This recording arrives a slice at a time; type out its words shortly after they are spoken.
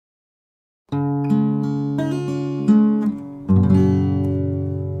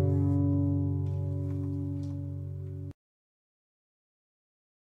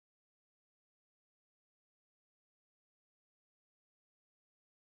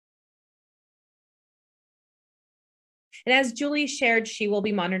And as Julie shared, she will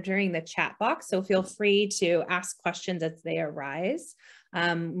be monitoring the chat box, so feel free to ask questions as they arise.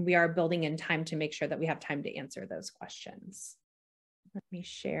 We are building in time to make sure that we have time to answer those questions. Let me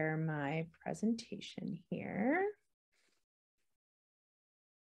share my presentation here.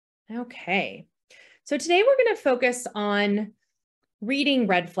 Okay, so today we're going to focus on reading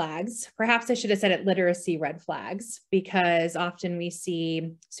red flags. Perhaps I should have said it literacy red flags, because often we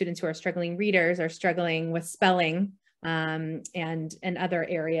see students who are struggling readers are struggling with spelling and other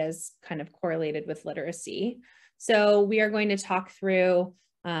areas kind of correlated with literacy. So we are going to talk through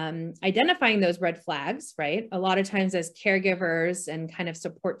identifying those red flags, right? A lot of times as caregivers and kind of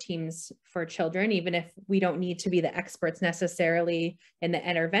support teams for children, even if we don't need to be the experts necessarily in the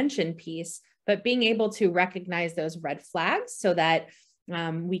intervention piece, but being able to recognize those red flags so that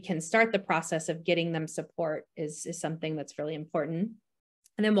we can start the process of getting them support is something that's really important.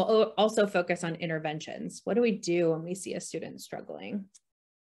 And then we'll also focus on interventions. What do we do when we see a student struggling?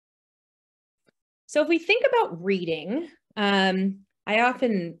 So if we think about reading, I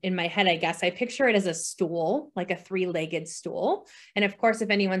often, in my head, I guess, I picture it as a stool, like a three-legged stool. And of course, if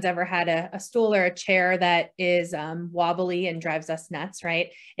anyone's ever had a stool or a chair that is wobbly and drives us nuts, right?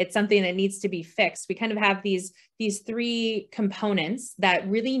 It's something that needs to be fixed. We kind of have these three components that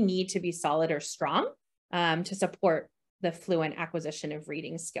really need to be solid or strong to support the fluent acquisition of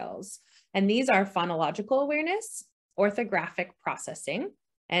reading skills. And these are phonological awareness, orthographic processing,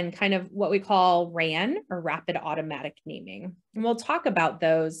 and kind of what we call RAN, or rapid automatic naming. And we'll talk about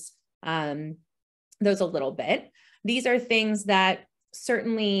those a little bit. These are things that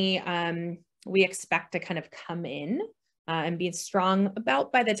certainly we expect to kind of come in and be strong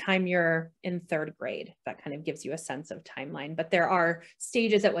about by the time you're in third grade. That kind of gives you a sense of timeline, but there are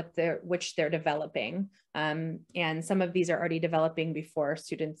stages at which they're developing. And some of these are already developing before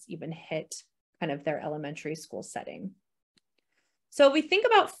students even hit kind of their elementary school setting. So if we think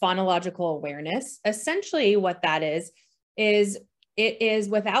about phonological awareness, essentially what that is it is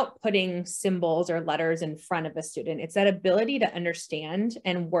without putting symbols or letters in front of a student. It's that ability to understand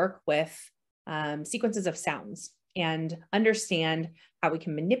and work with sequences of sounds and understand how we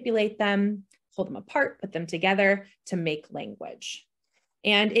can manipulate them, pull them apart, put them together to make language.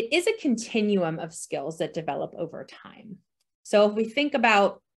 And it is a continuum of skills that develop over time. So if we think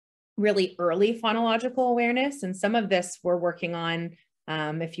about really early phonological awareness, and some of this we're working on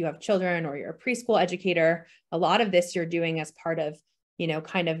if you have children or you're a preschool educator, a lot of this you're doing as part of,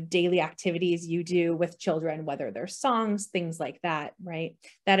 kind of daily activities you do with children, whether they're songs, things like that, right?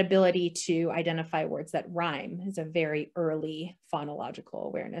 That ability to identify words that rhyme is a very early phonological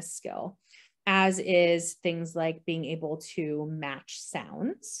awareness skill, as is things like being able to match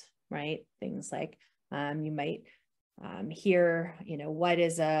sounds, right? Things like you might hear, what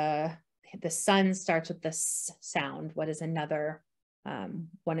is the sun starts with this sound. What is another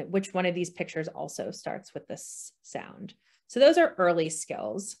which one of these pictures also starts with this sound? So those are early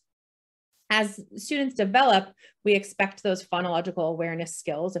skills. As students develop, we expect those phonological awareness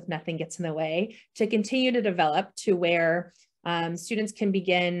skills, if nothing gets in the way, to continue to develop to where students can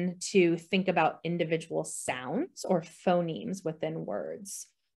begin to think about individual sounds or phonemes within words.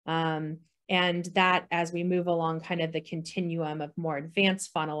 And that, as we move along kind of the continuum of more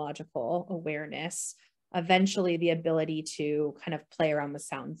advanced phonological awareness, eventually the ability to kind of play around with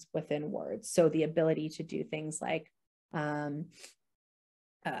sounds within words. So the ability to do things like,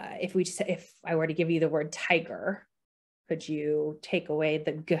 if I were to give you the word tiger, could you take away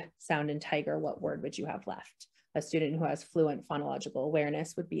the g sound in tiger? What word would you have left? A student who has fluent phonological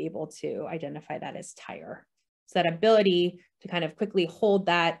awareness would be able to identify that as tire. So that ability to kind of quickly hold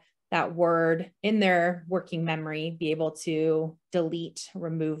that word in their working memory, be able to delete,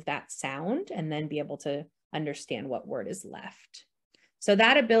 remove that sound, and then be able to understand what word is left. So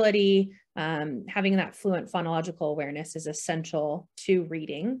that ability, having that fluent phonological awareness, is essential to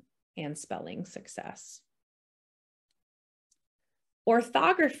reading and spelling success.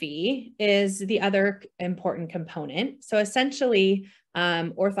 Orthography is the other important component. So essentially,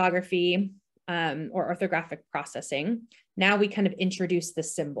 orthography or orthographic processing, now we kind of introduce the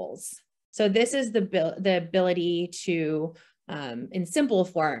symbols. So this is the ability to, in simple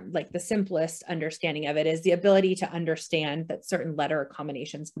form, like the simplest understanding of it is the ability to understand that certain letter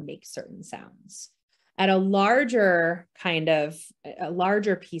combinations make certain sounds. At a larger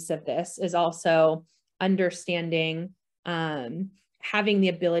piece of this is also understanding, having the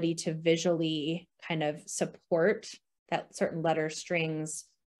ability to visually kind of support that certain letter strings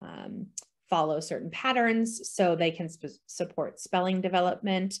follow certain patterns so they can support spelling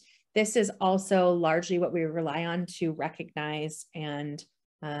development. This is also largely what we rely on to recognize and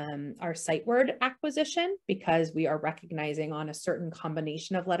our sight word acquisition, because we are recognizing on a certain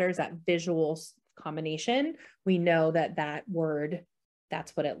combination of letters, that visual combination, we know that that word,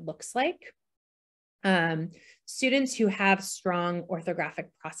 that's what it looks like. Students who have strong orthographic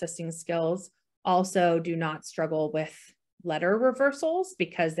processing skills also do not struggle with letter reversals,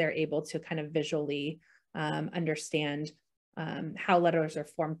 because they're able to kind of visually understand how letters are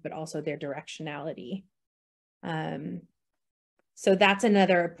formed, but also their directionality. So that's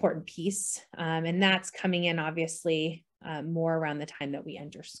another important piece. And that's coming in obviously more around the time that we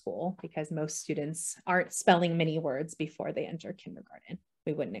enter school, because most students aren't spelling many words before they enter kindergarten.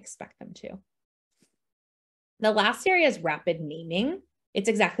 We wouldn't expect them to. The last area is rapid naming. It's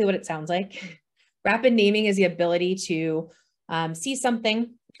exactly what it sounds like. Rapid naming is the ability to see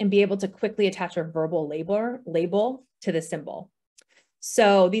something and be able to quickly attach a verbal label to the symbol.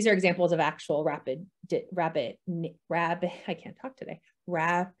 So these are examples of actual rapid naming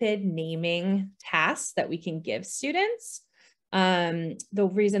tasks that we can give students. The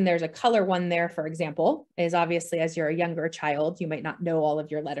reason there's a color one there, for example, is obviously as you're a younger child, you might not know all of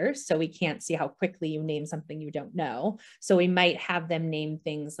your letters. So we can't see how quickly you name something you don't know. So we might have them name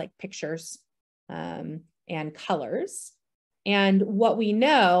things like pictures and colors. And what we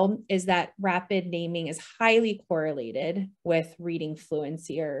know is that rapid naming is highly correlated with reading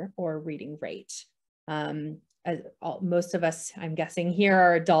fluency or reading rate. Most of us, I'm guessing here,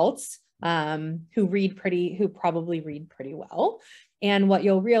 are adults who probably read pretty well. And what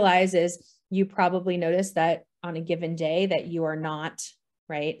you'll realize is you probably notice that on a given day that you are not,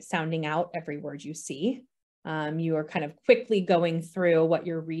 right, sounding out every word you see. You are kind of quickly going through what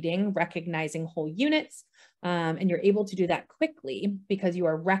you're reading, recognizing whole units, and you're able to do that quickly because you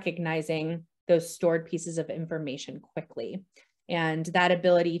are recognizing those stored pieces of information quickly. And that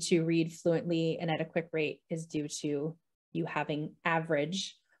ability to read fluently and at a quick rate is due to you having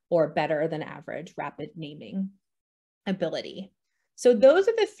average or better than average rapid naming ability. So those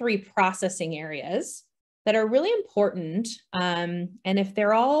are the three processing areas that are really important. And if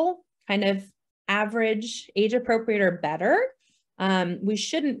they're all kind of average, age appropriate or better, we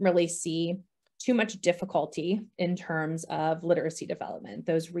shouldn't really see too much difficulty in terms of literacy development,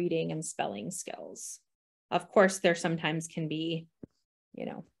 those reading and spelling skills. Of course, there sometimes can be, you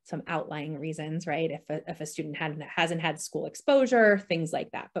know, some outlying reasons, right? If a student hasn't had school exposure, things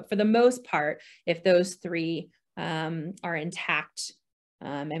like that. But for the most part, if those three are intact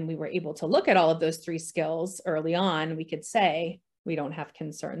and we were able to look at all of those three skills early on, we could say we don't have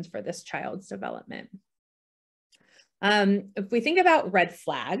concerns for this child's development. If we think about red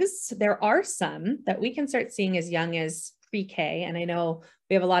flags, there are some that we can start seeing as young as pre-K. And I know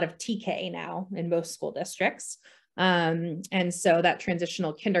we have a lot of TK now in most school districts. And so that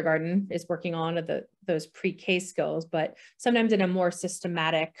transitional kindergarten is working on those pre-K skills, but sometimes in a more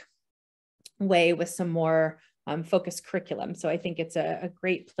systematic way with some more focused curriculum. So I think it's a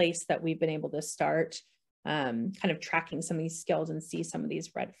great place that we've been able to start kind of tracking some of these skills and see some of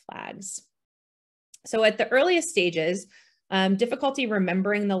these red flags. So at the earliest stages, difficulty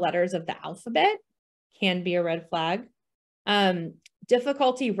remembering the letters of the alphabet can be a red flag.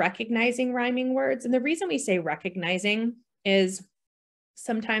 Difficulty recognizing rhyming words. And the reason we say recognizing is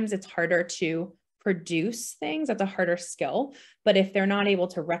sometimes it's harder to produce things. That's a harder skill. But if they're not able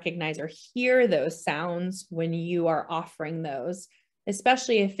to recognize or hear those sounds when you are offering those,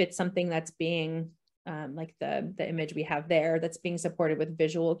 especially if it's something that's being like the image we have there, that's being supported with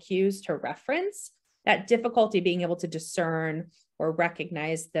visual cues to reference, that difficulty being able to discern or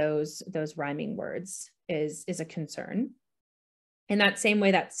recognize those rhyming words is a concern. In that same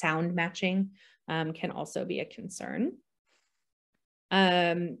way, that sound matching can also be a concern.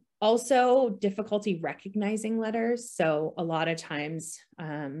 Also, difficulty recognizing letters. So a lot of times,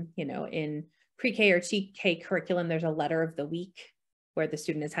 you know, in pre-K or TK curriculum, there's a letter of the week where the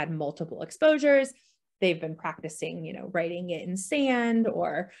student has had multiple exposures. They've been practicing, you know, writing it in sand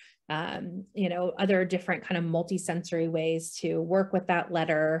or, you know, other different kind of multi-sensory ways to work with that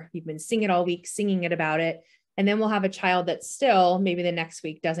letter. You've been singing it all week, singing it about it. And then we'll have a child that still maybe the next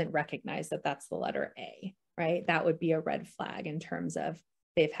week doesn't recognize that that's the letter A, right? That would be a red flag in terms of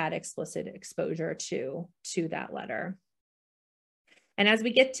they've had explicit exposure to that letter. And as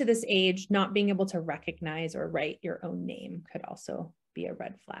we get to this age, not being able to recognize or write your own name could also be a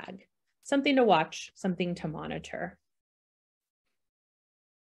red flag. Something to watch, something to monitor.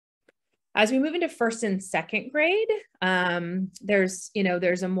 As we move into first and second grade, there's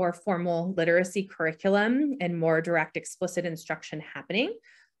a more formal literacy curriculum and more direct explicit instruction happening.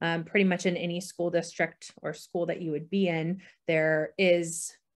 Pretty much in any school district or school that you would be in, there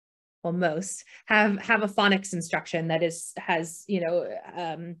is well, most have a phonics instruction that has, you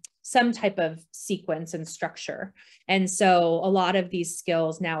know, some type of sequence and structure. And so a lot of these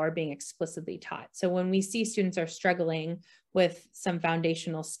skills now are being explicitly taught. So when we see students are struggling with some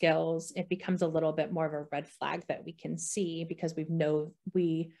foundational skills, it becomes a little bit more of a red flag that we can see, because we know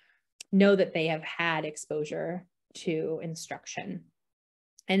that they have had exposure to instruction.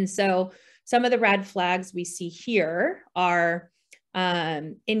 And so some of the red flags we see here are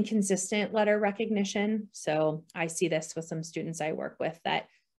inconsistent letter recognition. So I see this with some students I work with, that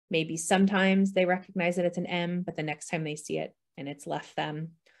maybe sometimes they recognize that it's an M, but the next time they see it and it's left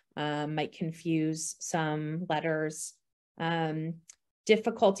them, might confuse some letters.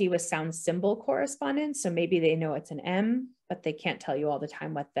 Difficulty with sound symbol correspondence. So maybe they know it's an M, but they can't tell you all the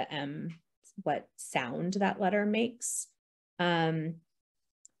time what sound that letter makes. There's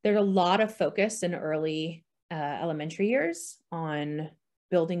a lot of focus in early elementary years on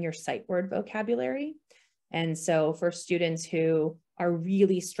building your sight word vocabulary. And so for students who are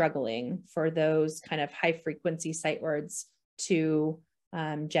really struggling for those kind of high frequency sight words to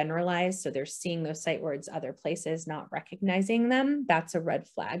generalize, so they're seeing those sight words other places, not recognizing them, that's a red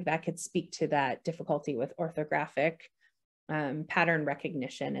flag. That could speak to that difficulty with orthographic pattern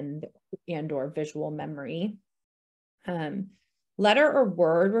recognition and or visual memory. Letter or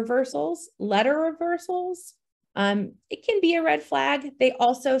word reversals. Letter reversals, it can be a red flag. They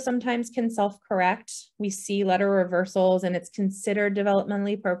also sometimes can self-correct. We see letter reversals and it's considered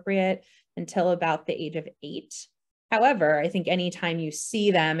developmentally appropriate until about the age of 8. However, I think anytime you see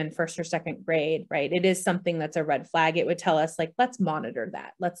them in 1st or 2nd grade, right, it is something that's a red flag. It would tell us, like, let's monitor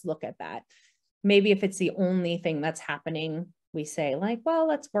that. Let's look at that. Maybe if it's the only thing that's happening, we say, like, well,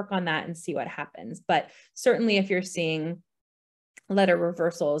 let's work on that and see what happens. But certainly if you're seeing letter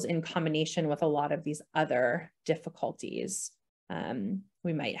reversals in combination with a lot of these other difficulties,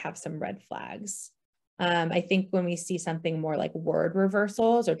 we might have some red flags. I think when we see something more like word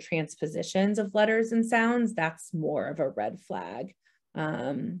reversals or transpositions of letters and sounds, that's more of a red flag,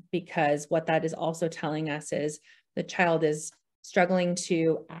 because what that is also telling us is the child is struggling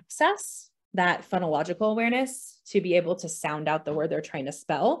to access that phonological awareness to be able to sound out the word they're trying to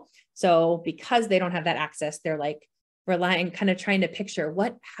spell. So because they don't have that access, they're like relying, kind of trying to picture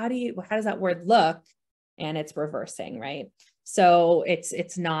how does that word look? And it's reversing, right? So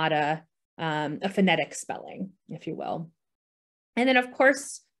it's not a phonetic spelling, if you will. And then of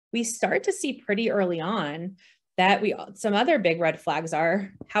course, we start to see pretty early on that some other big red flags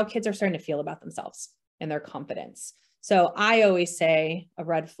are how kids are starting to feel about themselves and their confidence. So I always say a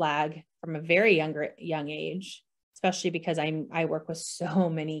red flag from a very young age, especially because I work with so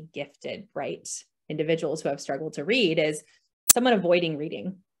many gifted, bright individuals who have struggled to read, is someone avoiding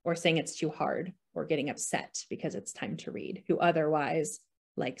reading or saying it's too hard or getting upset because it's time to read, who otherwise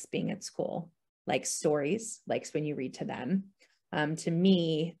likes being at school, likes stories, likes when you read to them. To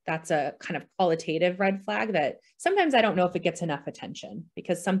me, that's a kind of qualitative red flag that sometimes I don't know if it gets enough attention,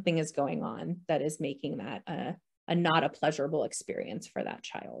 because something is going on that is making that not a pleasurable experience for that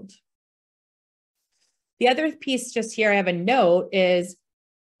child. The other piece just here I have a note is,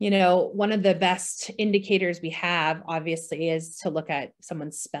 one of the best indicators we have obviously is to look at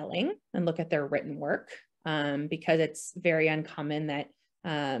someone's spelling and look at their written work, because it's very uncommon that,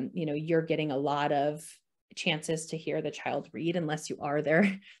 you're getting a lot of chances to hear the child read unless you are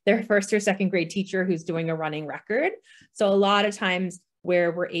their 1st or 2nd grade teacher who's doing a running record. So a lot of times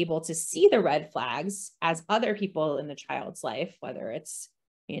where we're able to see the red flags as other people in the child's life, whether it's,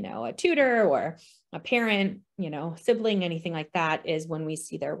 a tutor or a parent, sibling, anything like that, is when we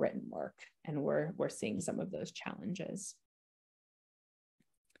see their written work and we're seeing some of those challenges.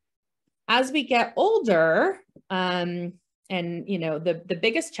 As we get older, and the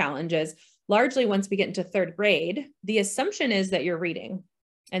biggest challenge is largely once we get into 3rd grade, the assumption is that you're reading.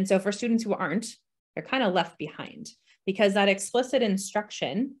 And so for students who aren't, they're kind of left behind, because that explicit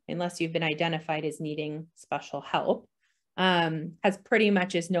instruction, unless you've been identified as needing special help, has pretty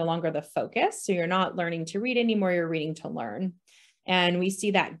much is no longer the focus. So you're not learning to read anymore, you're reading to learn. And we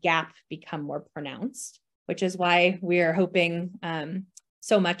see that gap become more pronounced, which is why we are hoping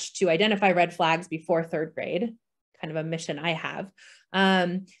so much to identify red flags before 3rd grade, kind of a mission I have.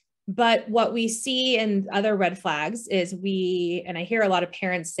 But what we see in other red flags is and I hear a lot of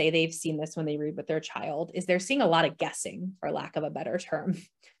parents say they've seen this when they read with their child, is they're seeing a lot of guessing, for lack of a better term.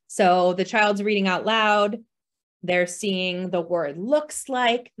 So the child's reading out loud, they're seeing the word looks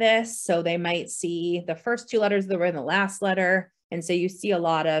like this. So they might see the first 2 letters of the word and the last letter. And so you see a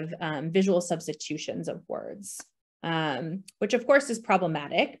lot of visual substitutions of words, which of course is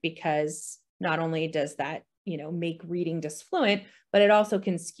problematic, because not only does that make reading disfluent, but it also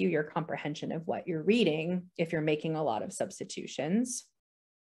can skew your comprehension of what you're reading if you're making a lot of substitutions.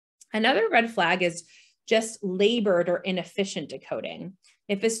 Another red flag is just labored or inefficient decoding.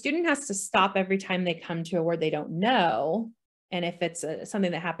 If a student has to stop every time they come to a word they don't know, and if it's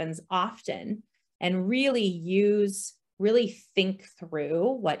something that happens often, and really think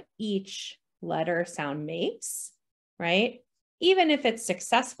through what each letter sound makes, right? Even if it's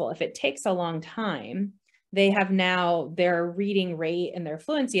successful, if it takes a long time, their reading rate and their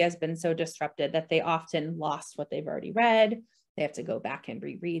fluency has been so disrupted that they often lost what they've already read. They have to go back and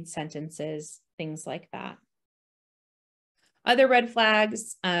reread sentences, things like that. Other red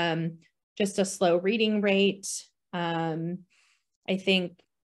flags, just a slow reading rate. I think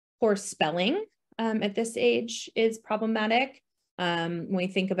poor spelling at this age is problematic. When we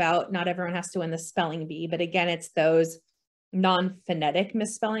think about not everyone has to win the spelling bee, but again, it's those non-phonetic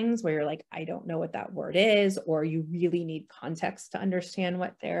misspellings where you're like, I don't know what that word is, or you really need context to understand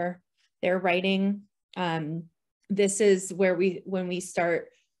what they're writing. This is where when we start,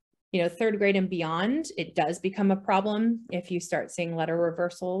 third grade and beyond, it does become a problem if you start seeing letter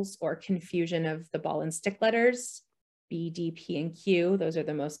reversals or confusion of the ball and stick letters. B, D, P, and Q, those are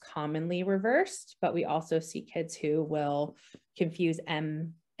the most commonly reversed, but we also see kids who will confuse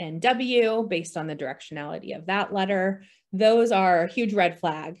M and W based on the directionality of that letter. Those are a huge red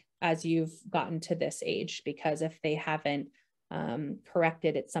flag as you've gotten to this age, because if they haven't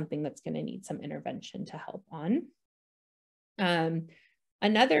corrected, it's something that's going to need some intervention to help on.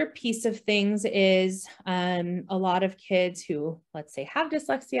 Another piece of things is a lot of kids who, let's say, have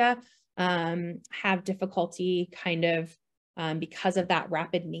dyslexia, have difficulty because of that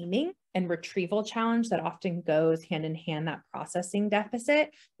rapid naming and retrieval challenge that often goes hand in hand, that processing deficit.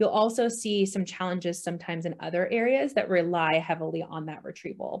 You'll also see some challenges sometimes in other areas that rely heavily on that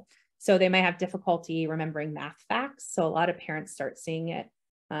retrieval. So they might have difficulty remembering math facts. So a lot of parents start seeing it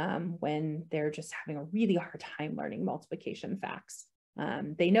when they're just having a really hard time learning multiplication facts.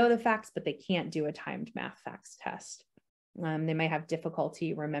 They know the facts, but they can't do a timed math facts test. They might have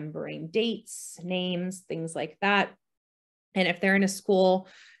difficulty remembering dates, names, things like that. And if they're in a school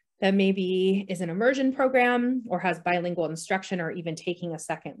that maybe is an immersion program or has bilingual instruction or even taking a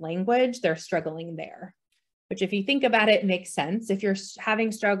second language, they're struggling there. Which, if you think about it, makes sense. If you're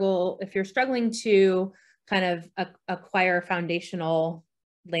struggling to kind of acquire foundational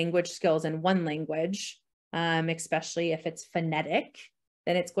language skills in one language, especially if it's phonetic,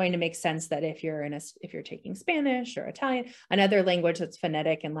 then it's going to make sense that if you're taking Spanish or Italian, another language that's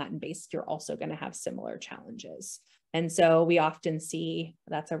phonetic and Latin based, you're also going to have similar challenges. And so we often see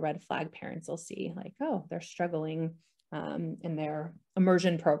that's a red flag. Parents will see like, oh, they're struggling in their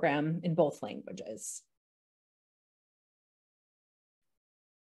immersion program in both languages.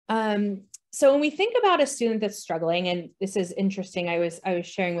 So when we think about a student that's struggling, and this is interesting, I was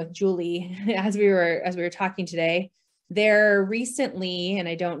sharing with Julie as we were talking today, there recently, and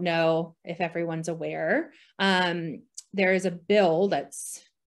I don't know if everyone's aware, there is a bill that's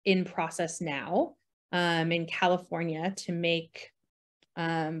in process now in California to make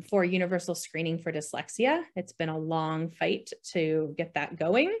for universal screening for dyslexia. It's been a long fight to get that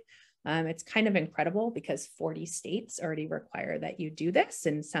going. It's kind of incredible because 40 states already require that you do this,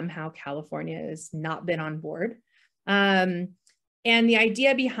 and somehow California has not been on board. And the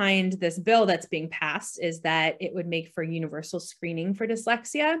idea behind this bill that's being passed is that it would make for universal screening for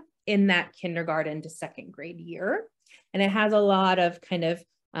dyslexia in that kindergarten to second grade year. And it has a lot of kind of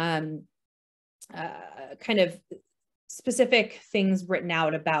specific things written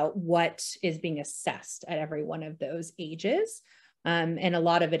out about what is being assessed at every one of those ages. And a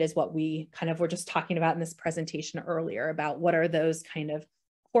lot of it is what we kind of were just talking about in this presentation earlier about what are those kind of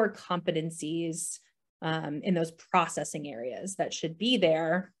core competencies in those processing areas that should be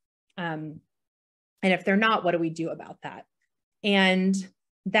there. And if they're not, what do we do about that? And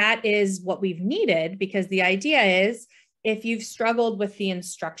that is what we've needed, because the idea is if you've struggled with the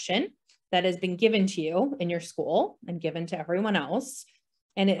instruction that has been given to you in your school and given to everyone else,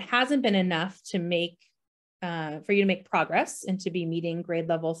 and it hasn't been enough to make for you to make progress and to be meeting grade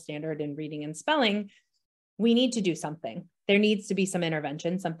level standard in reading and spelling, we need to do something. There needs to be some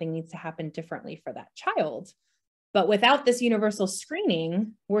intervention. Something needs to happen differently for that child. But without this universal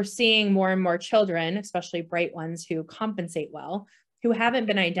screening, we're seeing more and more children, especially bright ones who compensate well, who haven't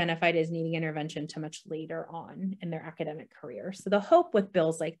been identified as needing intervention till much later on in their academic career. So the hope with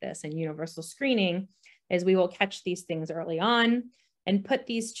bills like this and universal screening is we will catch these things early on and put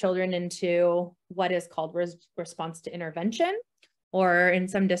these children into what is called response to intervention, or in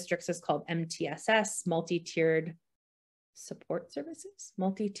some districts is called MTSS, multi-tiered support services,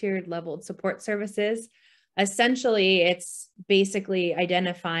 multi-tiered leveled support services. essentially it's basically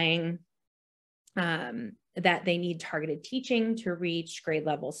identifying that they need targeted teaching to reach grade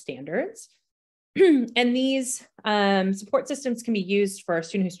level standards. And these support systems can be used for a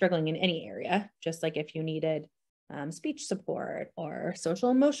student who's struggling in any area, just like if you needed speech support or social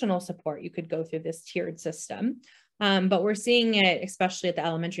emotional support, you could go through this tiered system. But we're seeing it, especially at the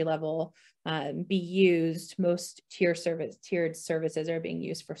elementary level, be used. Most tiered services are being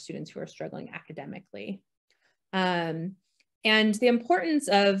used for students who are struggling academically. And the importance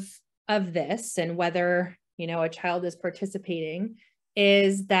of this and whether, a child is participating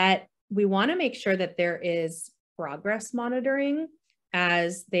is that we want to make sure that there is progress monitoring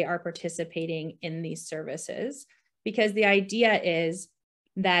as they are participating in these services, because the idea is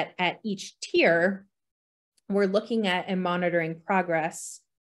that at each tier, we're looking at and monitoring progress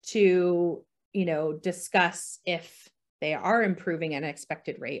to, discuss if they are improving at an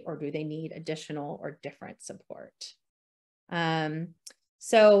expected rate or do they need additional or different support.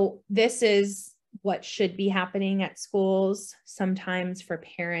 So this is what should be happening at schools. Sometimes for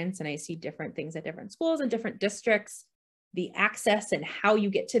parents, and I see different things at different schools and different districts, the access and how you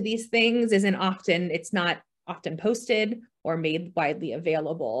get to these things it's not often posted or made widely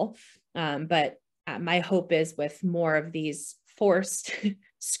available. But my hope is with more of these forced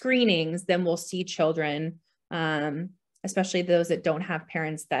screenings, then we'll see children, especially those that don't have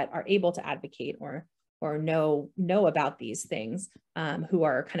parents that are able to advocate or know about these things, who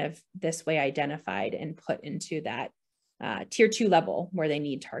are kind of this way identified and put into that tier 2 level where they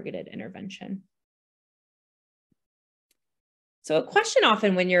need targeted intervention. So a question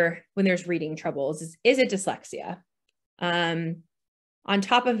often when there's reading troubles is it dyslexia? On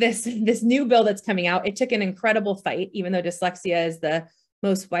top of this new bill that's coming out, it took an incredible fight, even though dyslexia is the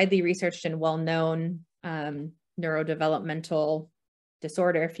most widely researched and well-known neurodevelopmental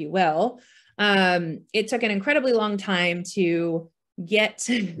disorder, if you will. It took an incredibly long time to get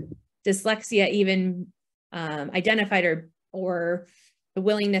dyslexia even identified or the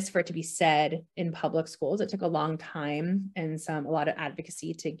willingness for it to be said in public schools. It took a long time and a lot of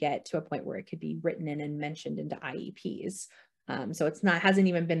advocacy to get to a point where it could be written in and mentioned into IEPs. So hasn't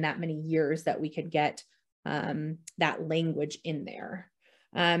even been that many years that we could get that language in there.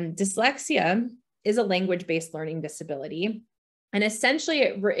 Dyslexia is a language-based learning disability. And essentially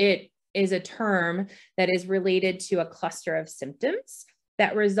it is a term that is related to a cluster of symptoms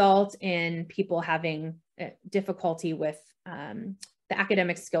that result in people having difficulty with the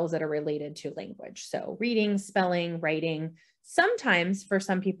academic skills that are related to language. So reading, spelling, writing, sometimes for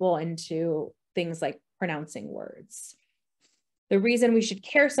some people into things like pronouncing words. The reason we should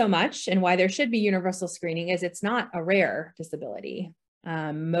care so much and why there should be universal screening is it's not a rare disability.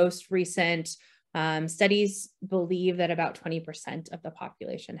 Most recent studies believe that about 20% of the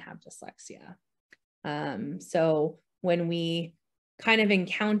population have dyslexia. So when we kind of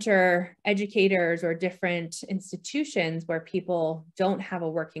encounter educators or different institutions where people don't have a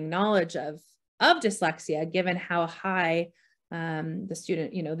working knowledge of dyslexia, given how high the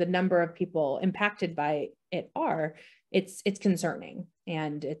student, the number of people impacted by it are, it's concerning.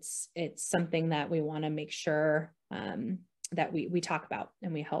 And it's something that we want to make sure that we talk about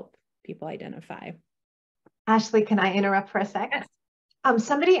and we help people identify. Ashley, can I interrupt for a sec? Yes.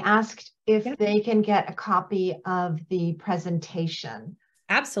 Somebody asked if they can get a copy of the presentation.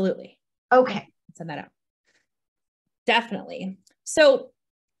 Absolutely. Okay. Send that out. Definitely. So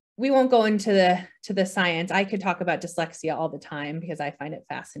we won't go into the science. I could talk about dyslexia all the time because I find it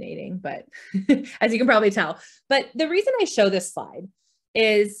fascinating, but as you can probably tell. But the reason I show this slide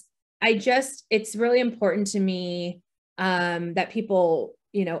is it's really important to me that people,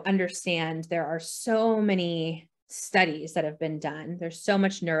 understand there are so many studies that have been done. There's so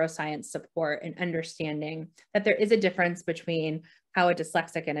much neuroscience support and understanding that there is a difference between how a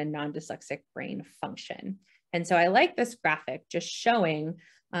dyslexic and a non-dyslexic brain function. And so I like this graphic just showing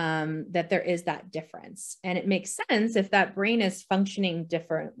that there is that difference. And it makes sense if that brain is functioning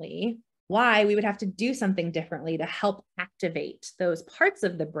differently, why we would have to do something differently to help activate those parts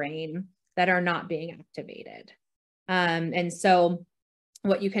of the brain that are not being activated. And so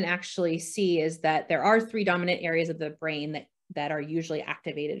what you can actually see is that there are 3 dominant areas of the brain that are usually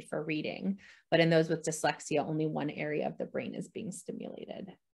activated for reading, but in those with dyslexia, only one area of the brain is being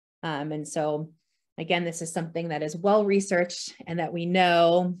stimulated. And so again, this is something that is well researched and that we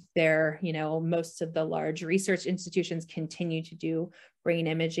know most of the large research institutions continue to do brain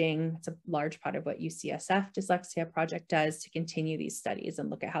imaging. It's a large part of what UCSF Dyslexia Project does to continue these studies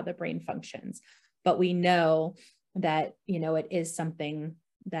and look at how the brain functions. But we know that, it is something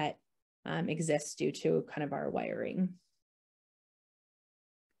that exists due to kind of our wiring.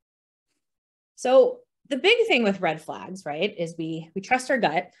 So the big thing with red flags, right, is we trust our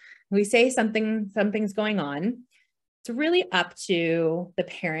gut. We say something's going on. It's really up to the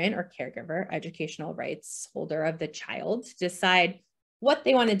parent or caregiver, educational rights holder of the child, to decide what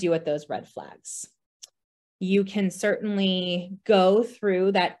they want to do with those red flags. You can certainly go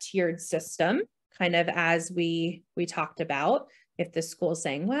through that tiered system, kind of as we talked about. If the school's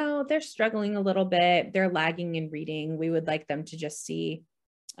saying, well, they're struggling a little bit, they're lagging in reading, we would like them to just see,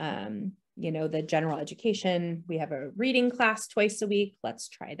 the general education. We have a reading class twice a week. Let's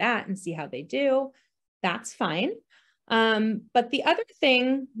try that and see how they do. That's fine. But the other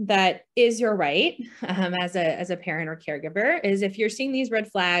thing that is your right, as a parent or caregiver, is if you're seeing these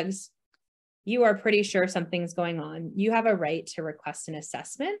red flags, you are pretty sure something's going on, you have a right to request an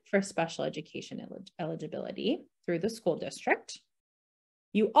assessment for special education eligibility through the school district.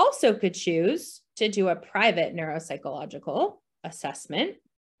 You also could choose to do a private neuropsychological assessment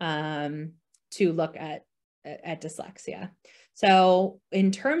to look at dyslexia. So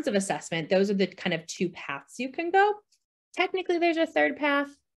in terms of assessment, those are the kind of two paths you can go. Technically, there's a third path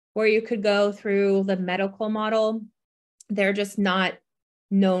where you could go through the medical model. They're just not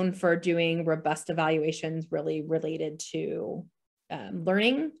known for doing robust evaluations really related to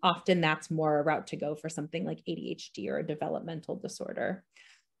learning. Often that's more a route to go for something like ADHD or a developmental disorder.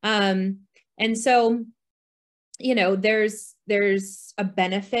 And so, there's a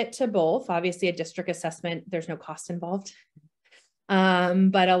benefit to both. Obviously, a district assessment, there's no cost involved.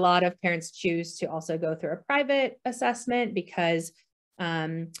 But a lot of parents choose to also go through a private assessment because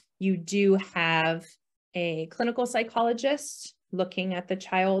you do have a clinical psychologist looking at the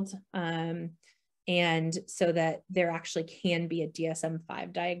child. And so that there actually can be a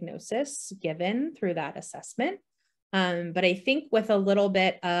DSM-5 diagnosis given through that assessment. But I think with a little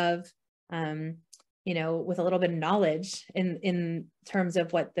bit of, with a little bit of knowledge in terms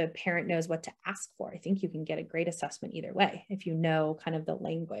of what the parent knows what to ask for, I think you can get a great assessment either way, if you know kind of the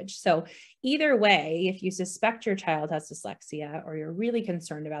language. So either way, if you suspect your child has dyslexia or you're really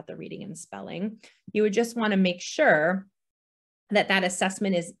concerned about the reading and spelling, you would just want to make sure that that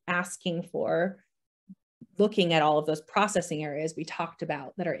assessment is asking for looking at all of those processing areas we talked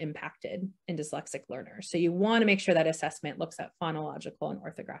about that are impacted in dyslexic learners. So you want to make sure that assessment looks at phonological and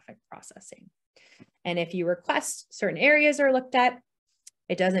orthographic processing. And if you request certain areas are looked at,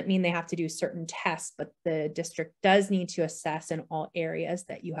 it doesn't mean they have to do certain tests, but the district does need to assess in all areas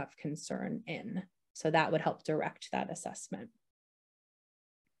that you have concern in. So that would help direct that assessment.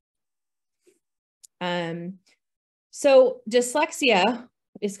 So dyslexia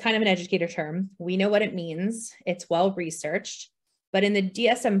is kind of an educator term. We know what it means. It's well researched, but in the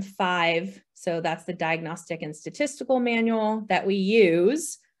DSM-5, so that's the Diagnostic and Statistical Manual that we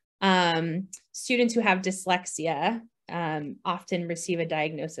use, students who have dyslexia often receive a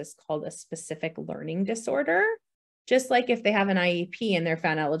diagnosis called a specific learning disorder. Just like if they have an IEP and they're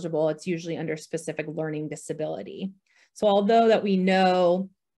found eligible, it's usually under specific learning disability. So although that we know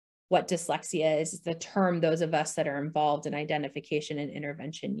what dyslexia is the term those of us that are involved in identification and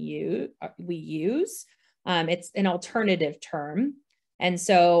intervention we use. It's an alternative term. And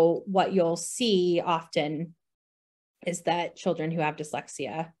so what you'll see often is that children who have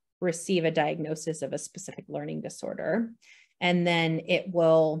dyslexia receive a diagnosis of a specific learning disorder. And then it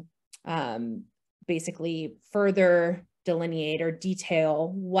will basically further delineate or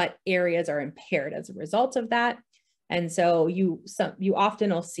detail what areas are impaired as a result of that. And so you often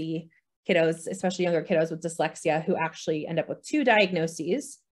will see kiddos, especially younger kiddos with dyslexia, who actually end up with two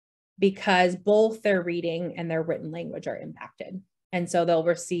diagnoses because both their reading and their written language are impacted. And so they'll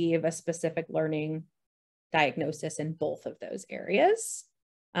receive a specific learning diagnosis in both of those areas.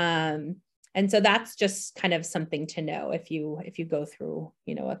 And so that's just kind of something to know if you go through,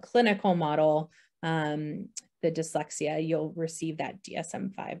 a clinical model, the dyslexia, you'll receive that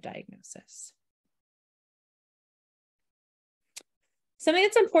DSM-5 diagnosis. Something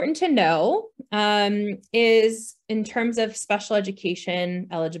that's important to know is in terms of special education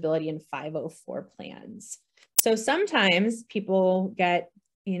eligibility in 504 plans. So sometimes people get,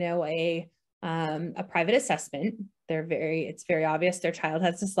 a private assessment. It's very obvious their child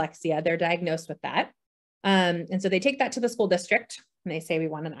has dyslexia. They're diagnosed with that. And so they take that to the school district and they say, we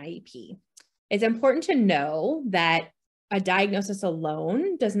want an IEP. It's important to know that a diagnosis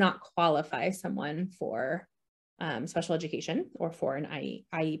alone does not qualify someone for special education or for an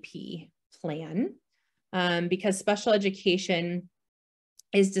IEP plan, because special education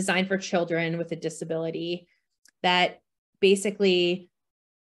is designed for children with a disability that basically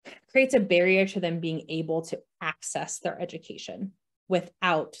creates a barrier to them being able to access their education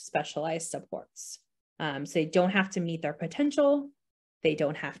without specialized supports. So they don't have to meet their potential. They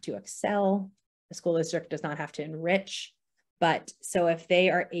don't have to excel. The school district does not have to enrich, but so if they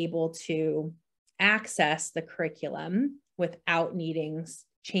are able to access the curriculum without needing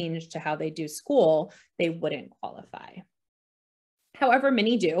change to how they do school, they wouldn't qualify. However,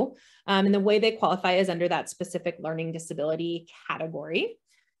 many do, and the way they qualify is under that specific learning disability category.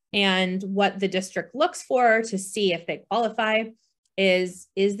 And what the district looks for to see if they qualify is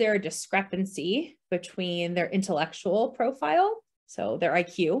there a discrepancy between their intellectual profile, so their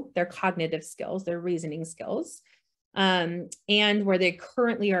IQ, their cognitive skills, their reasoning skills, and where they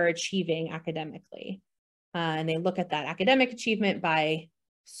currently are achieving academically. And they look at that academic achievement by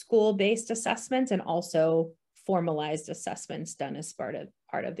school-based assessments and also formalized assessments done as part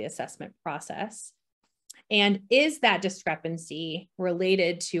of the assessment process. And is that discrepancy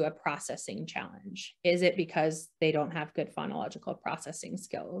related to a processing challenge? Is it because they don't have good phonological processing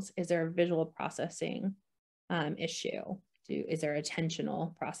skills? Is there a visual processing issue? Is there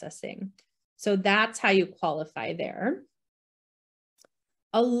attentional processing? So that's how you qualify there.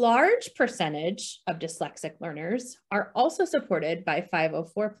 A large percentage of dyslexic learners are also supported by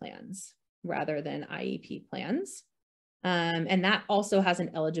 504 plans rather than IEP plans. And that also has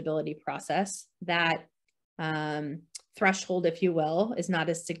an eligibility process. That threshold, if you will, is not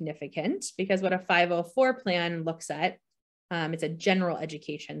as significant because what a 504 plan looks at, it's a general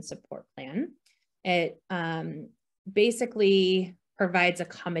education support plan. It basically provides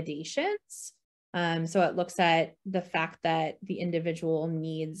accommodations. So it looks at the fact that the individual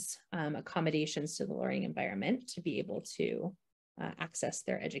needs accommodations to the learning environment to be able to access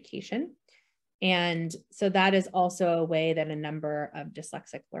their education. And so that is also a way that a number of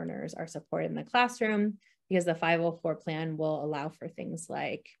dyslexic learners are supported in the classroom, because the 504 plan will allow for things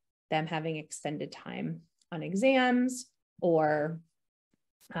like them having extended time on exams, or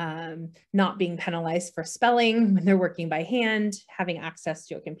not being penalized for spelling when they're working by hand, having access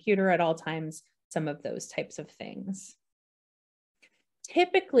to a computer at all times, some of those types of things.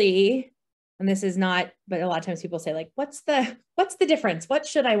 Typically, and this is not, but a lot of times people say like, what's the difference? What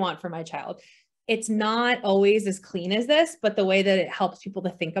should I want for my child? It's not always as clean as this, but the way that it helps people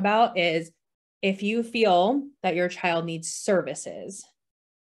to think about is, if you feel that your child needs services,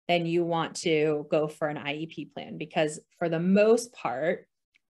 then you want to go for an IEP plan, because for the most part,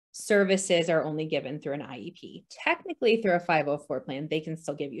 services are only given through an IEP. Technically, through a 504 plan, they can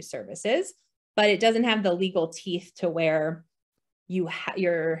still give you services, but it doesn't have the legal teeth to where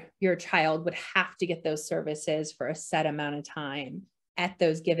your child would have to get those services for a set amount of time at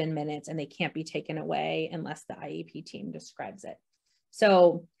those given minutes, and they can't be taken away unless the IEP team describes it.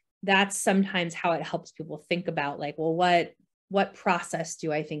 So that's sometimes how it helps people think about like, well, what process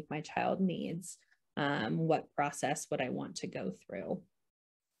do I think my child needs? What process would I want to go through?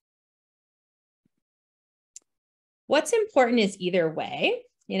 What's important is either way,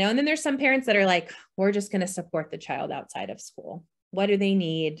 and then there's some parents that are like, we're just going to support the child outside of school. What do they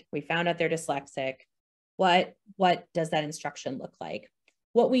need? We found out they're dyslexic. What does that instruction look like?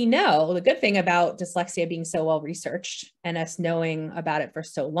 What we know, the good thing about dyslexia being so well researched and us knowing about it for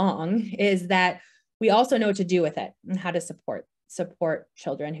so long, is that we also know what to do with it and how to support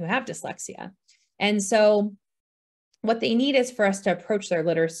children who have dyslexia. And so what they need is for us to approach their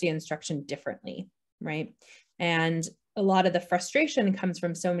literacy instruction differently, right? And a lot of the frustration comes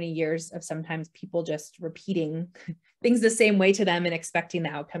from so many years of sometimes people just repeating things the same way to them and expecting the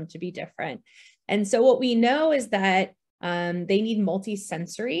outcome to be different. And so what we know is that they need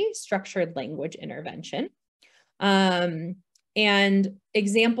multi-sensory structured language intervention. And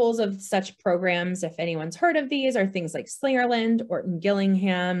examples of such programs, if anyone's heard of these, are things like Slingerland,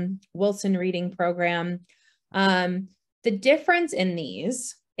 Orton-Gillingham, Wilson Reading Program. The difference in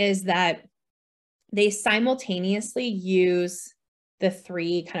these is that they simultaneously use the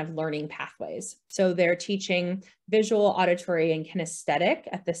three kind of learning pathways. So they're teaching visual, auditory, and kinesthetic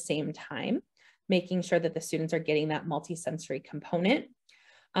at the same time, making sure that the students are getting that multisensory component.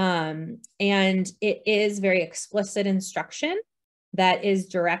 And it is very explicit instruction that is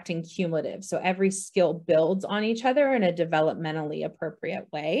direct and cumulative. So every skill builds on each other in a developmentally appropriate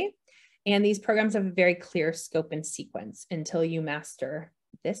way. And these programs have a very clear scope and sequence. Until you master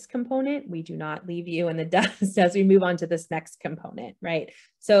this component, we do not leave you in the dust as we move on to this next component, right?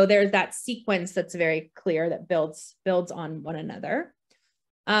 So there's that sequence that's very clear that builds on one another.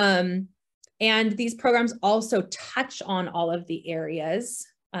 And these programs also touch on all of the areas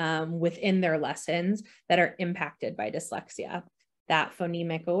within their lessons that are impacted by dyslexia. That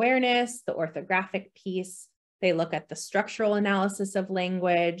phonemic awareness, the orthographic piece, they look at the structural analysis of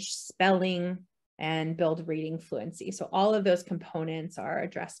language, spelling, and build reading fluency. So all of those components are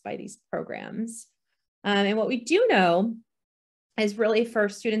addressed by these programs. And what we do know is really for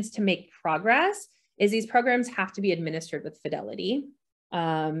students to make progress is these programs have to be administered with fidelity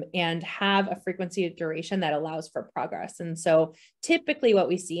and have a frequency of duration that allows for progress. And so typically what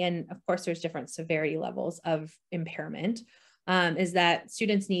we see, and of course there's different severity levels of impairment, is that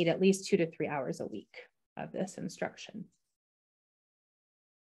students need at least 2 to 3 hours a week of this instruction.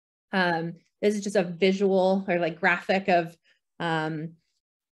 This is just a visual or like graphic of,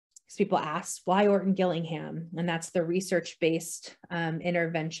 people ask why Orton-Gillingham, and that's the research-based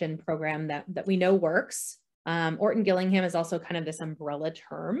intervention program that we know works. Orton-Gillingham is also kind of this umbrella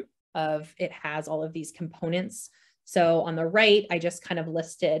term of it has all of these components. So on the right, I just kind of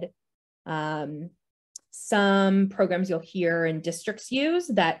listed some programs you'll hear in districts use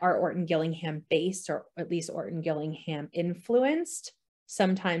that are Orton-Gillingham based, or at least Orton-Gillingham influenced.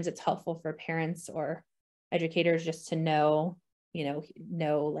 Sometimes it's helpful for parents or educators just to know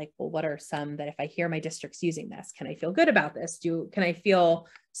like, well, what are some that if I hear my district's using this, can I feel good about this? Can I feel,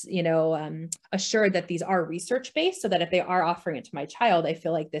 assured that these are research-based so that if they are offering it to my child, I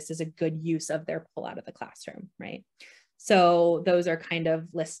feel like this is a good use of their pull out of the classroom, right? So those are kind of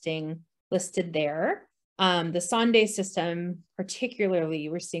listed there. The Sonde system, particularly,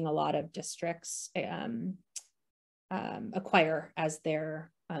 we're seeing a lot of districts acquire as their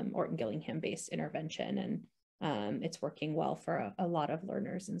Orton-Gillingham based intervention, and it's working well for a lot of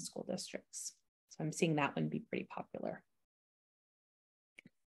learners in school districts. So I'm seeing that one be pretty popular.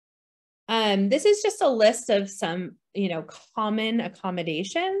 This is just a list of some, common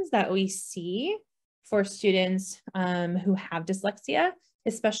accommodations that we see for students who have dyslexia,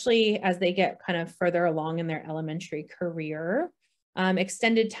 especially as they get kind of further along in their elementary career.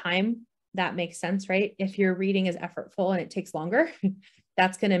 Extended time, that makes sense, right? If your reading is effortful and it takes longer,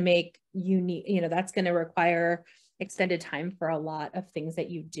 that's going to make you need, that's going to require extended time for a lot of things that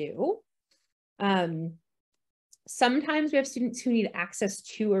you do. Sometimes we have students who need access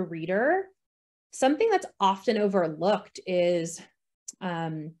to a reader. Something that's often overlooked is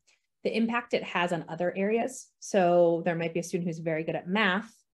the impact it has on other areas. So there might be a student who's very good at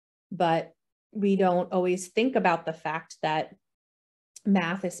math, but we don't always think about the fact that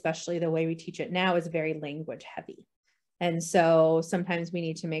math, especially the way we teach it now, is very language heavy. And so sometimes we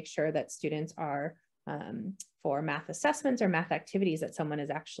need to make sure that students are, for math assessments or math activities, that someone is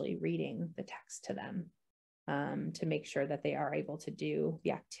actually reading the text to them to make sure that they are able to do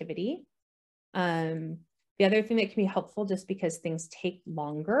the activity. The other thing that can be helpful, just because things take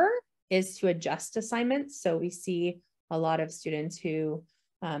longer, is to adjust assignments. So we see a lot of students who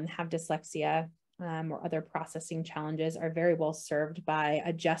have dyslexia or other processing challenges are very well served by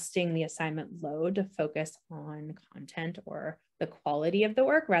adjusting the assignment load to focus on content or the quality of the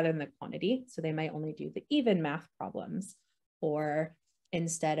work rather than the quantity. So they might only do the even math problems, or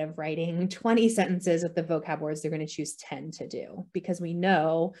instead of writing 20 sentences with the vocab words, they're going to choose 10 to do, because we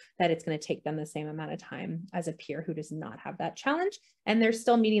know that it's going to take them the same amount of time as a peer who does not have that challenge. And they're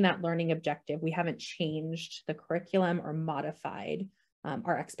still meeting that learning objective. We haven't changed the curriculum or modified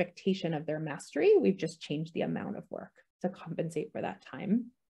our expectation of their mastery. We've just changed the amount of work to compensate for that time.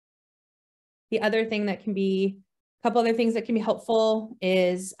 The other thing that can be, a couple other things that can be helpful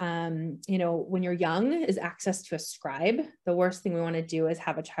is, when you're young, is access to a scribe. The worst thing we want to do is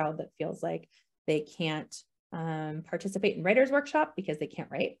have a child that feels like they can't participate in writer's workshop because they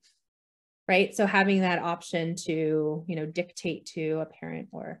can't write, right? So having that option to, dictate to a parent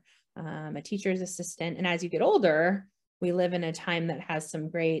or a teacher's assistant. And as you get older, we live in a time that has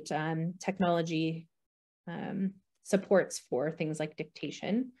some great technology supports for things like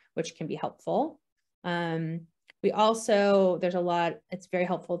dictation, which can be helpful. We also, it's very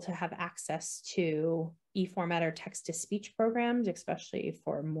helpful to have access to e-format or text-to-speech programs, especially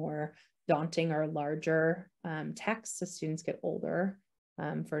for more daunting or larger texts as students get older.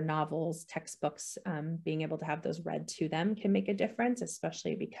 For novels, textbooks, being able to have those read to them can make a difference,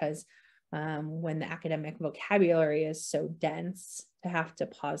 especially because when the academic vocabulary is so dense, to have to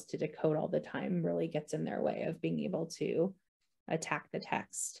pause to decode all the time really gets in their way of being able to attack the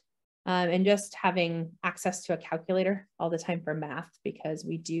text. And just having access to a calculator all the time for math, because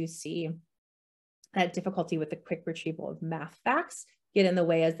we do see that difficulty with the quick retrieval of math facts get in the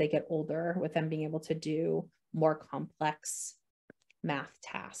way as they get older, with them being able to do more complex math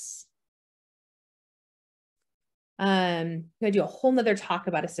tasks. I'm going to do a whole nother talk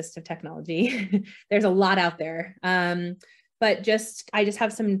about assistive technology. There's a lot out there. But I just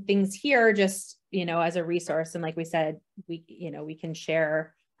have some things here, just, as a resource. And like we said, we can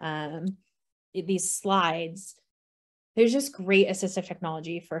share these slides. There's just great assistive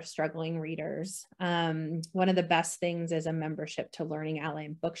technology for struggling readers. One of the best things is a membership to Learning Ally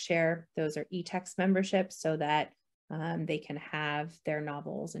and Bookshare. Those are e-text memberships, so that They can have their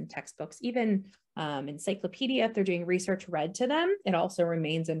novels and textbooks, even encyclopedia, if they're doing research, read to them. It also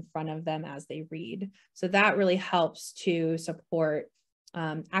remains in front of them as they read. So that really helps to support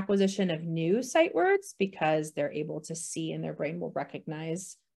acquisition of new sight words, because they're able to see and their brain will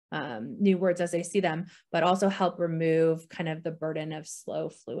recognize new words as they see them, but also help remove kind of the burden of slow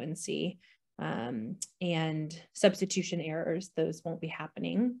fluency and substitution errors. Those won't be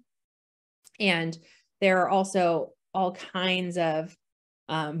happening. And there are also all kinds of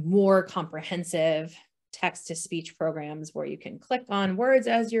more comprehensive text-to-speech programs where you can click on words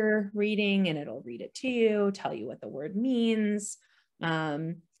as you're reading and it'll read it to you, tell you what the word means.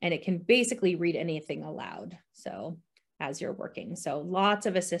 And it can basically read anything aloud. So as you're working, so lots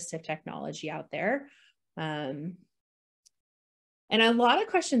of assistive technology out there. And a lot of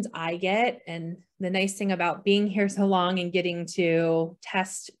questions I get, and the nice thing about being here so long and getting to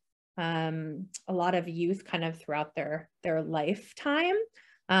test a lot of youth kind of throughout their lifetime.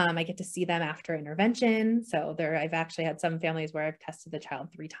 I get to see them after intervention. So I've actually had some families where I've tested the child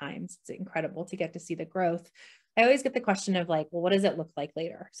 3 times. It's incredible to get to see the growth. I always get the question of like, well, what does it look like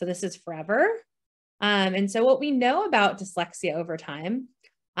later? So this is forever. And so what we know about dyslexia over time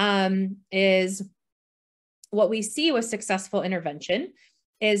is what we see with successful intervention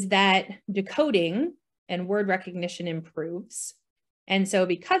is that decoding and word recognition improves. And so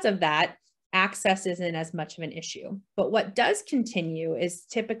because of that, access isn't as much of an issue. But what does continue is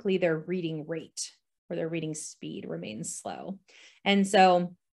typically their reading rate or their reading speed remains slow. And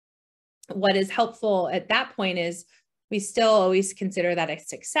so what is helpful at that point is we still always consider that a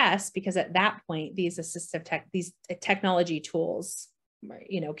success, because at that point, these assistive these technology tools,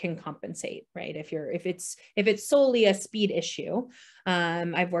 can compensate, right? If it's solely a speed issue,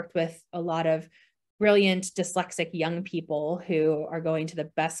 I've worked with a lot of brilliant dyslexic young people who are going to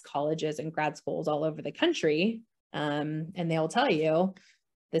the best colleges and grad schools all over the country. And they'll tell you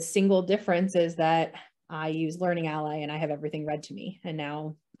the single difference is that I use Learning Ally and I have everything read to me, and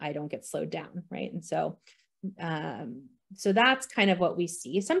now I don't get slowed down, right? And so that's kind of what we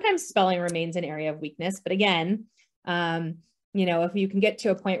see. Sometimes spelling remains an area of weakness, but again, if you can get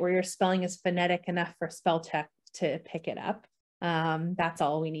to a point where your spelling is phonetic enough for spell check to pick it up, that's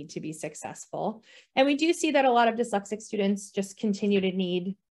all we need to be successful. And we do see that a lot of dyslexic students just continue to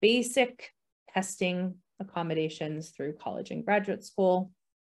need basic testing accommodations through college and graduate school,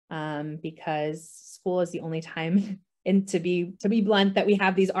 because school is the only time, and to be blunt, that we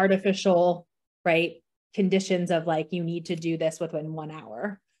have these artificial, right, conditions of like, you need to do this within 1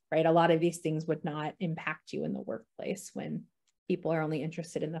 hour, right? A lot of these things would not impact you in the workplace when people are only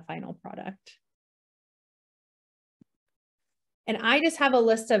interested in the final product. And I just have a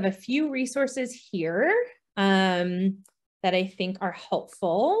list of a few resources here that I think are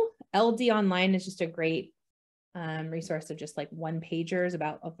helpful. LD Online is just a great resource of just like one-pagers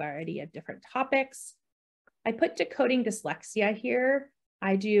about a variety of different topics. I put Decoding Dyslexia here.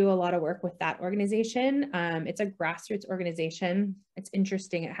 I do a lot of work with that organization. It's a grassroots organization. It's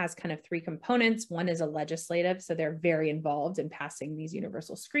interesting. It has kind of 3 components. One is a legislative, so they're very involved in passing these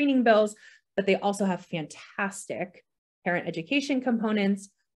universal screening bills, but they also have fantastic parent education components,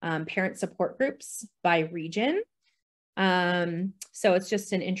 parent support groups by region. So it's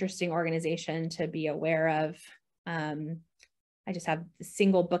just an interesting organization to be aware of. I just have a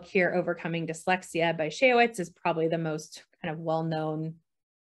single book here, Overcoming Dyslexia by Shayowitz, is probably the most kind of well-known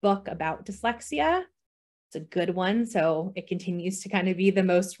book about dyslexia. It's a good one, so it continues to kind of be the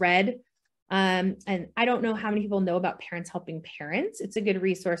most read. And I don't know how many people know about Parents Helping Parents. It's a good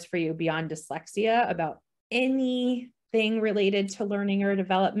resource for you beyond dyslexia about anything related to learning or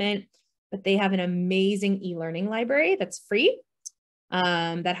development, but they have an amazing e-learning library that's free,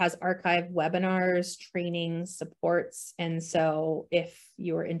 that has archived webinars, trainings, supports. And so if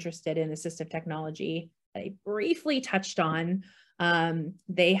you're interested in assistive technology, I briefly touched on,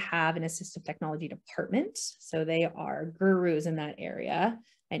 they have an assistive technology department. So they are gurus in that area,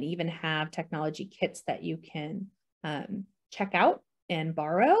 and even have technology kits that you can check out and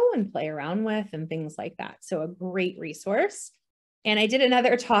borrow and play around with and things like that. So a great resource. And I did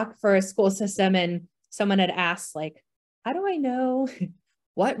another talk for a school system, and someone had asked, like, how do I know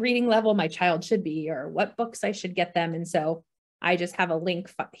what reading level my child should be or what books I should get them? And so I just have a link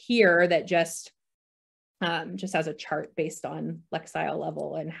here that just has a chart based on Lexile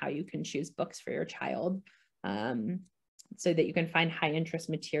level and how you can choose books for your child, so that you can find high interest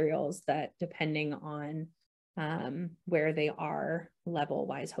materials that, depending on where they are level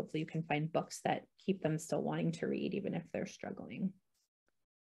wise, hopefully you can find books that keep them still wanting to read even if they're struggling.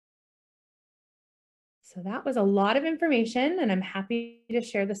 So that was a lot of information, and I'm happy to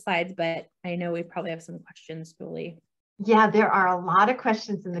share the slides, but I know we probably have some questions, Julie. Yeah, there are a lot of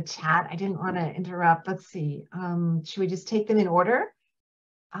questions in the chat. I didn't want to interrupt. Let's see. Should we just take them in order?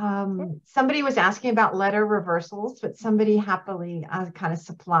 Somebody was asking about letter reversals, but somebody happily kind of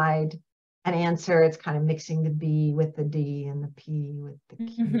supplied an answer. It's kind of mixing the B with the D and the P with the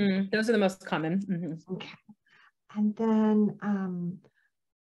Q. Mm-hmm. Those are the most common. Okay. And then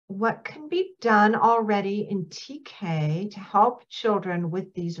what can be done already in TK to help children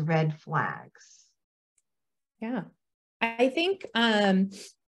with these red flags? Yeah, I think, and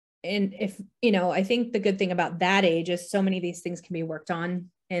if, I think the good thing about that age is so many of these things can be worked on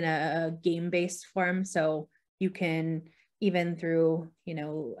in a game-based form. So you can, even through,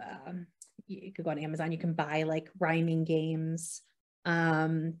 you could go on Amazon, you can buy like rhyming games,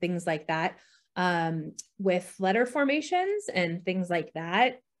 things like that. With letter formations and things like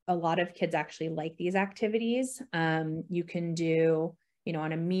that, a lot of kids actually like these activities. You can do,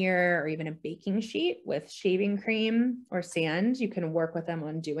 on a mirror or even a baking sheet with shaving cream or sand, you can work with them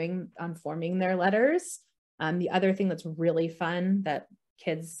on forming their letters. The other thing that's really fun that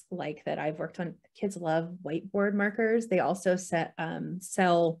kids like that I've worked on, kids love whiteboard markers. They also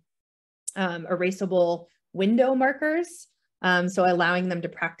sell erasable window markers. So allowing them to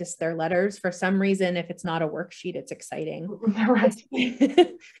practice their letters. For some reason, if it's not a worksheet, it's exciting. Right.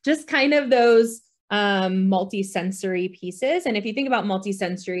 Just kind of those multi-sensory pieces. And if you think about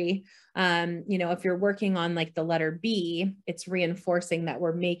multi-sensory, if you're working on like the letter B, it's reinforcing that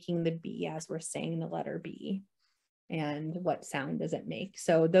we're making the B as we're saying the letter B. And what sound does it make?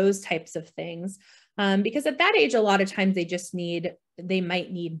 So those types of things, because at that age, a lot of times they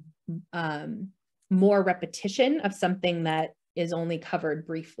might need more repetition of something that is only covered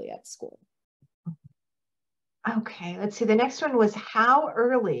briefly at school. Okay, let's see. The next one was, how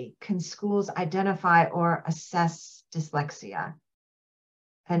early can schools identify or assess dyslexia?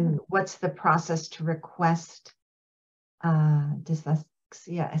 And what's the process to request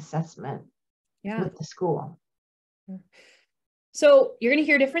dyslexia assessment with the school? So you're going to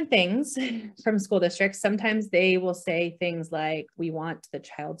hear different things from school districts. Sometimes they will say things like, we want the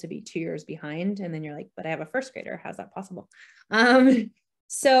child to be 2 years behind. And then you're like, but I have a first grader. How's that possible?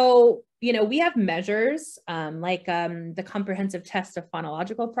 So, we have measures like the comprehensive test of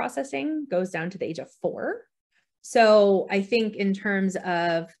phonological processing goes down to the age of 4. So I think in terms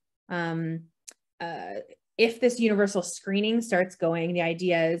of if this universal screening starts going, the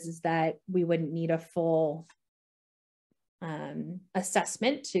idea is that we wouldn't need a full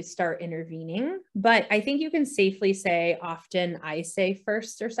assessment to start intervening. But I think you can safely say, often I say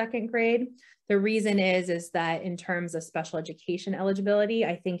first or second grade. The reason is that in terms of special education eligibility,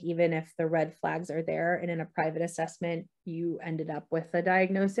 I think even if the red flags are there and in a private assessment, you ended up with a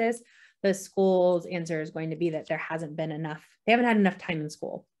diagnosis, the school's answer is going to be that they haven't had enough time in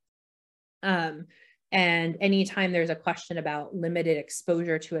school. And anytime there's a question about limited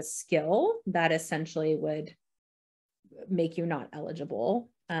exposure to a skill, that essentially would make you not eligible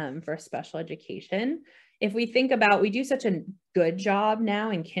for special education. If we think about, we do such a good job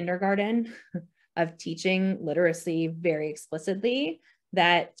now in kindergarten of teaching literacy very explicitly,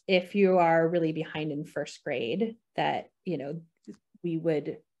 that if you are really behind in first grade, that, we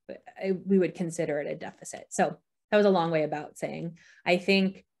would consider it a deficit. So that was a long way about saying, I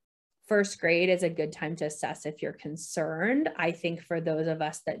think first grade is a good time to assess if you're concerned. I think for those of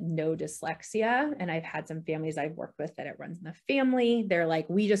us that know dyslexia, and I've had some families I've worked with that it runs in the family, they're like,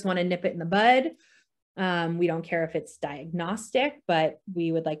 we just want to nip it in the bud. We don't care if it's diagnostic, but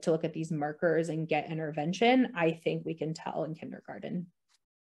we would like to look at these markers and get intervention. I think we can tell in kindergarten.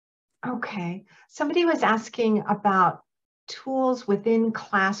 Okay. Somebody was asking about tools within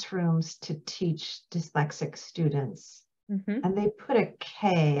classrooms to teach dyslexic students. And they put a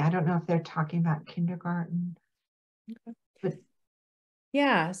K. I don't know if they're talking about kindergarten. Okay. But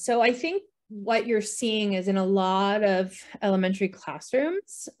yeah, so I think what you're seeing is in a lot of elementary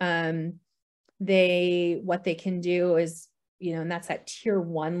classrooms, what they can do is, and that's that tier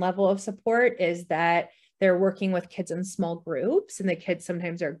 1 level of support, is that they're working with kids in small groups, and the kids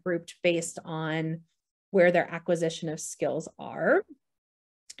sometimes are grouped based on where their acquisition of skills are.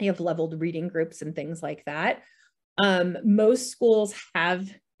 You have leveled reading groups and things like that. Most schools have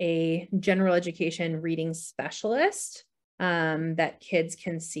a general education reading specialist that kids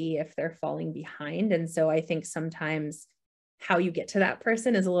can see if they're falling behind. And so I think sometimes how you get to that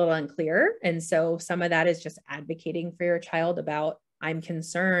person is a little unclear. And so some of that is just advocating for your child about, I'm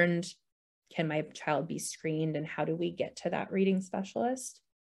concerned, can my child be screened, and how do we get to that reading specialist?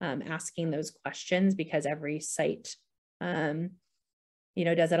 Asking those questions, because every site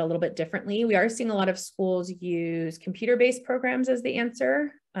does it a little bit differently. We are seeing a lot of schools use computer-based programs as the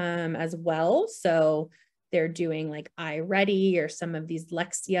answer as well. So they're doing like iReady or some of these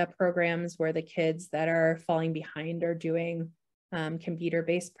Dyslexia programs where the kids that are falling behind are doing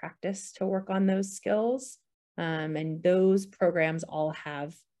computer-based practice to work on those skills. And those programs all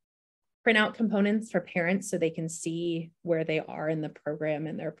have printout components for parents so they can see where they are in the program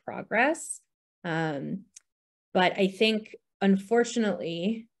and their progress. But I think,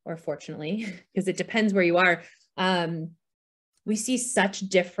 unfortunately, or fortunately, because it depends where you are, we see such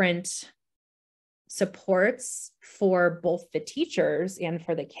different supports for both the teachers and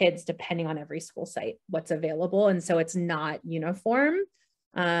for the kids, depending on every school site, what's available. And so it's not uniform.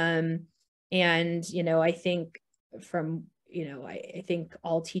 And, I think I think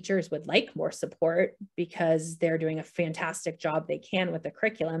all teachers would like more support because they're doing a fantastic job they can with the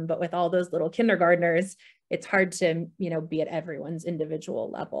curriculum, but with all those little kindergartners, it's hard to, be at everyone's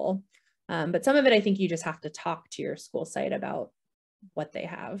individual level. But some of it, I think you just have to talk to your school site about what they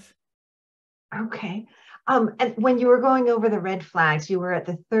have. Okay. And when you were going over the red flags, you were at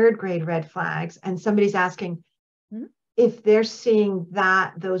the 3rd grade red flags, and somebody's asking if they're seeing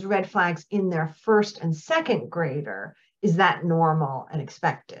those red flags in their 1st and 2nd grader, is that normal and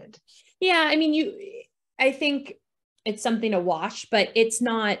expected? Yeah, I mean, I think it's something to watch, but it's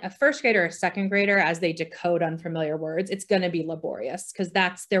not a 1st grader or a 2nd grader as they decode unfamiliar words. It's going to be laborious because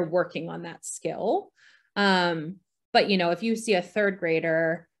they're working on that skill. But if you see a 3rd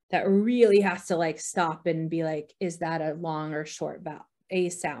grader that really has to like stop and be like, is that a long or short a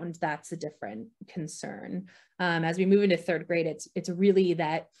sound? That's a different concern. As we move into 3rd grade, it's really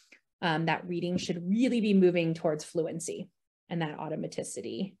that that reading should really be moving towards fluency and that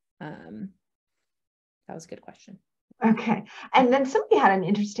automaticity. That was a good question. Okay. And then somebody had an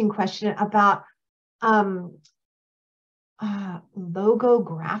interesting question about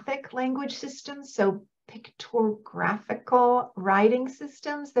logographic language systems. So pictographical writing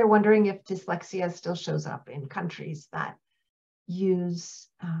systems. They're wondering if dyslexia still shows up in countries that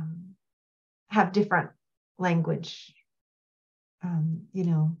have different language,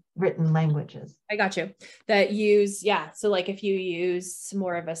 written languages. I got you. That use, yeah. So like if you use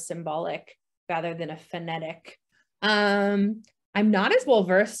more of a symbolic rather than a phonetic, I'm not as well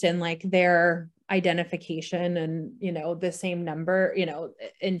versed in like their identification and, the same number,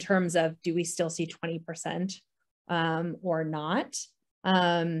 in terms of, do we still see 20% or not?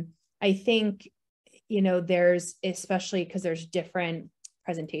 I think, there's, especially because there's different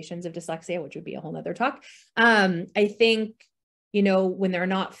presentations of dyslexia, which would be a whole nother talk. I think, when they're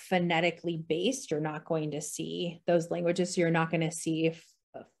not phonetically based, you're not going to see those languages. So you're not going to see if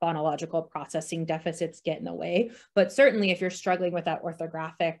phonological processing deficits get in the way. But certainly if you're struggling with that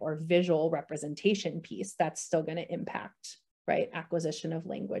orthographic or visual representation piece, that's still going to impact, right, acquisition of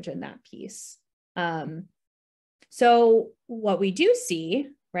language in that piece. So what we do see,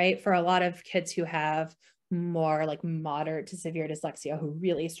 right, for a lot of kids who have more like moderate to severe dyslexia who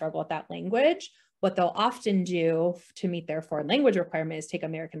really struggle with that language, what they'll often do to meet their foreign language requirement is take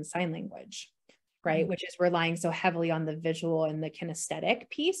American Sign Language, right? Which is relying so heavily on the visual and the kinesthetic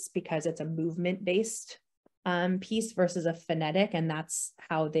piece because it's a movement-based piece versus a phonetic, and that's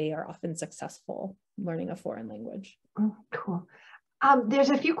how they are often successful learning a foreign language. Oh, cool.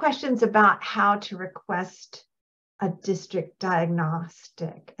 There's a few questions about how to request a district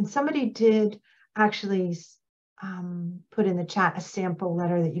diagnostic, and somebody did actually put in the chat a sample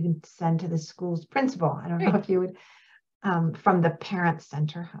letter that you can send to the school's principal. I don't know if you would, from the Parent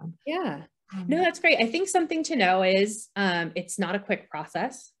Center Hub. Yeah. No, that's great. I think something to know is it's not a quick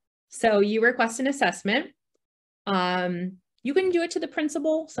process. So you request an assessment. You can do it to the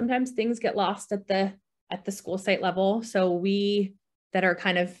principal. Sometimes things get lost at the school site level. So we that are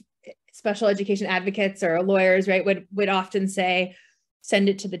kind of special education advocates or lawyers, right, would often say, send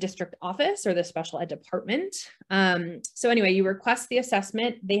it to the district office or the special ed department. So anyway, you request the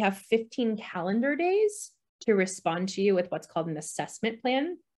assessment. They have 15 calendar days to respond to you with what's called an assessment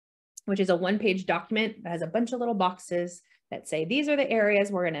plan, which is a 1-page document that has a bunch of little boxes that say, these are the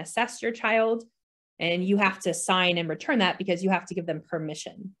areas we're going to assess your child. And you have to sign and return that because you have to give them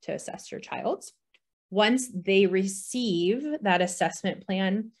permission to assess your child. Once they receive that assessment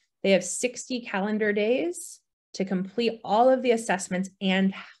plan, they have 60 calendar days to complete all of the assessments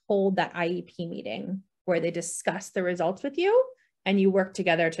and hold that IEP meeting where they discuss the results with you and you work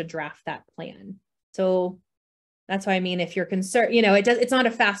together to draft that plan. So that's why, I mean, if you're concerned, it's not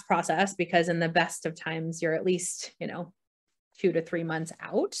a fast process because in the best of times, you're at least, 2 to 3 months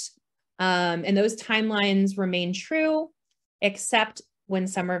out. And those timelines remain true, except when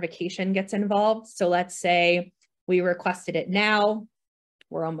summer vacation gets involved. So let's say we requested it now,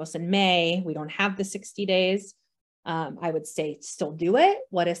 we're almost in May. We don't have the 60 days. I would say still do it.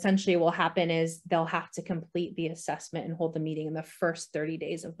 What essentially will happen is they'll have to complete the assessment and hold the meeting in the first 30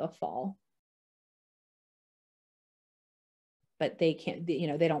 days of the fall. But they can't, you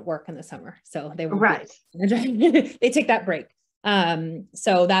know, they don't work in the summer. So they won't, right. They take that break.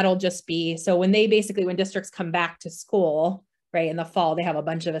 So that'll just be, so when districts come back to school, right, in the fall, they have a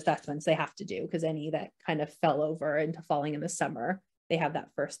bunch of assessments they have to do, because any that kind of fell over into falling in the summer, they have that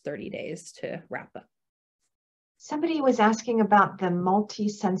first 30 days to wrap up. Somebody was asking about the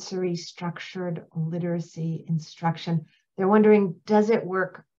multisensory structured literacy instruction. They're wondering, does it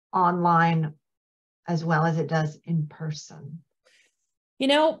work online as well as it does in person? You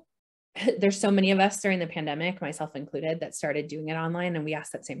know, there's so many of us during the pandemic, myself included, that started doing it online, and we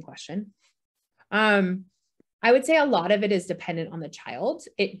asked that same question. I would say a lot of it is dependent on the child.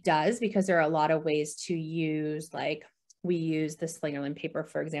 It does, because there are a lot of ways to use, like we use the Slingerland paper,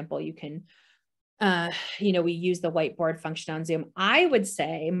 for example. You can, you know, we use the whiteboard function on Zoom. I would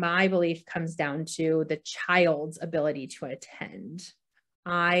say my belief comes down to the child's ability to attend.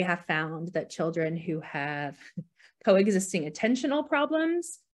 I have found that children who have coexisting attentional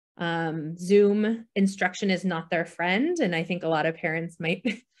problems, Zoom instruction is not their friend. And I think a lot of parents might,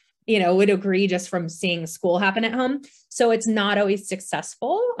 you know, would agree just from seeing school happen at home. So it's not always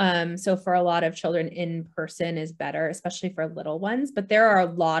successful. So for a lot of children, in person is better, especially for little ones. But there are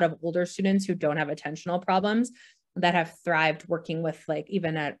a lot of older students who don't have attentional problems that have thrived working with, like,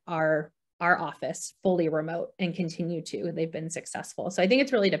 even at our office, fully remote, and continue to. They've been successful. So I think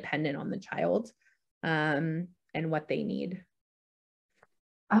it's really dependent on the child and what they need.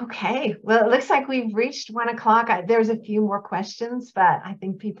 Okay, well, it looks like we've reached 1 o'clock. There's a few more questions, but I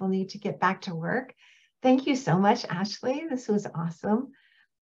think people need to get back to work. Thank you so much, Ashley. This was awesome.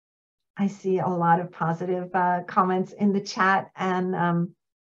 I see a lot of positive comments in the chat, and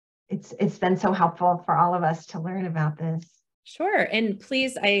it's been so helpful for all of us to learn about this. Sure. And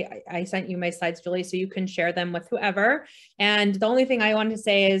please, I sent you my slides, Julie, so you can share them with whoever. And the only thing I wanted to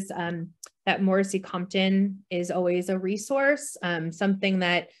say is that Morrissey-Compton is always a resource. Something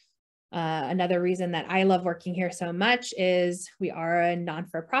that another reason that I love working here so much is we are a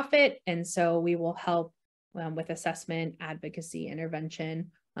non-for-profit. And so we will help with assessment, advocacy,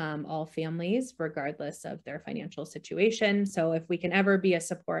 intervention, all families, regardless of their financial situation. So if we can ever be a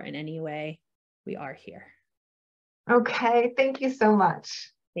support in any way, we are here. Okay, thank you so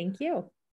much. Thank you.